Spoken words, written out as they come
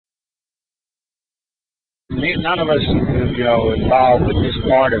None of us, involved with this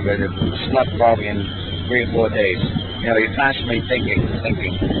part of it have slept probably in 3 or 4 days. You're constantly thinking,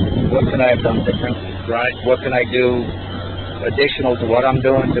 what can I have done different? Right. What can I do additional to what I'm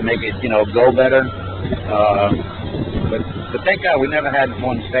doing to make it, go better? But thank God we never had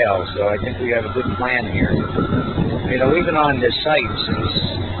one fail, so I think we have a good plan here. We've been on this site since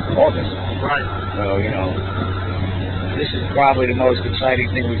August. Right. So, this is probably the most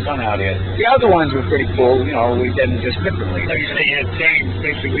exciting thing we've done out here. The other ones were pretty cool, we did them just differently. So you say you had changed,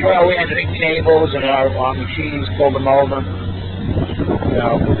 basically. Well, we had to take cables and our machines pulled them over.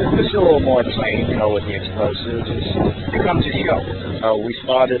 It's a little more exciting, with the explosives. It becomes a show. We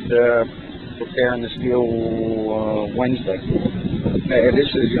started preparing the steel Wednesday.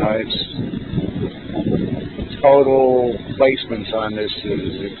 This is, it's total placements on this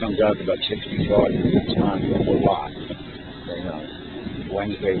it comes out to about 60 charges. It's not a lot.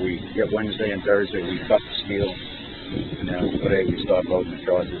 Wednesday and Thursday we cut the steel, and then today we start loading the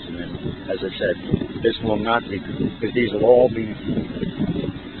charges. And then, as I said, this will not be, because these will all be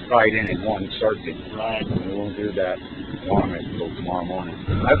tied in one circuit. Right. We won't do that arm it until tomorrow morning.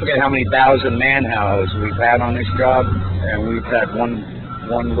 I forget how many thousand man hours we've had on this job, and we've had one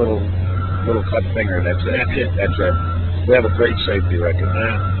little cut finger. That's it. We have a great safety record.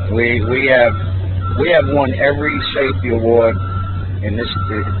 Yeah. We have won every safety award in this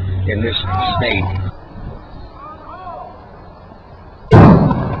state.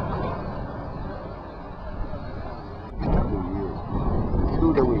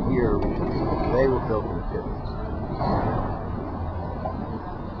 Two that were here, they were built in the 50s.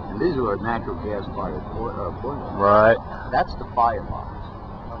 And these are natural gas fired boilers. Right. That's the firebox.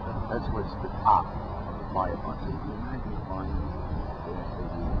 That's what's the top of the firebox. Can you imagine flying?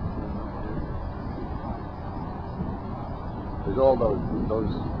 There's all those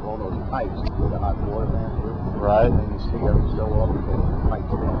pipes where the hot water ran through. Right. And then you see every so often the pipes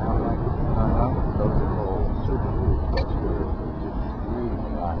stand out like that. Those are called subdivision. That's where it's just really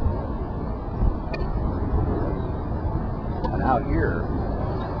hot. And out here,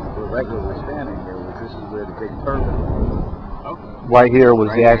 where regularly we're standing here, this is where the big turbine was. Okay. Right here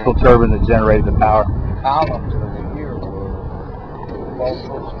was the actual turbine that generated the power. The columns over here were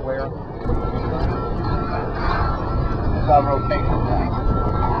 12-foot square. It's our rotation tank.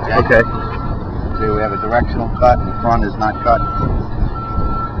 Okay. See, we have a directional cut, and the front is not cut.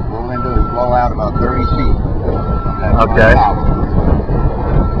 What we're going to do is blow out about 30 feet. Okay.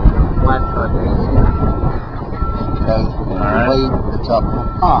 Flat cut AC. Okay. And the blade that's up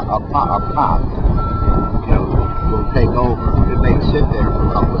top, will take over. It may sit there for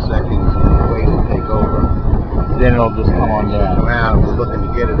a couple of seconds, and the blade will take over. Then it'll just come on down. Well, we're looking to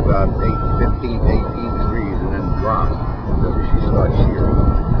get it about 15 to 18 degrees, and then drop. So she starts shearing.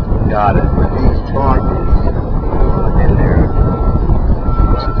 Got it. With these charges in there,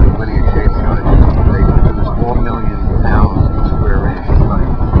 this is a linear shape unit. They produce 4 million pounds per square inch.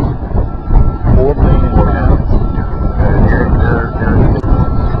 4 million pounds.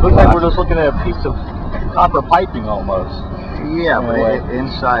 Looks like we're just looking at a piece of copper piping almost. Yeah, but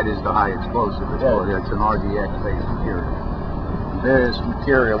inside is the high explosive. It's an RDX-based material. There's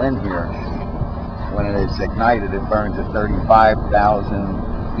material in here. When it is ignited, it burns at 35,000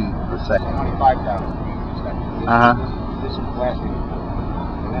 feet per second. 25,000 feet per second. This is plastic.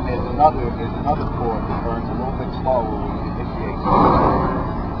 And then there's another cord that burns a little bit slower when we initiate.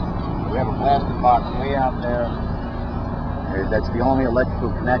 We have a blasting box way out there. That's the only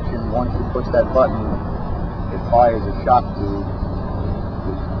electrical connection. Once you push that button, it fires a shock tube.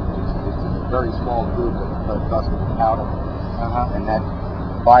 It's a very small tube that dust with powder. And that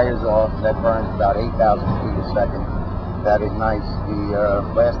fires off. That burns about 8,000 feet a second. That ignites the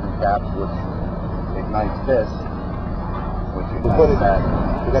blasting caps, which ignites this. We put it at.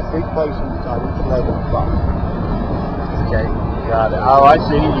 We got 3 placements on each leg of the box. Okay. Got it. Oh, I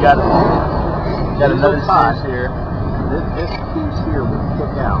see. You got another piece here. This piece here will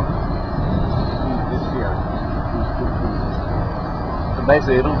kick out. This here. These 2 pieces. So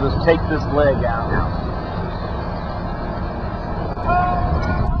basically, it'll just take this leg out.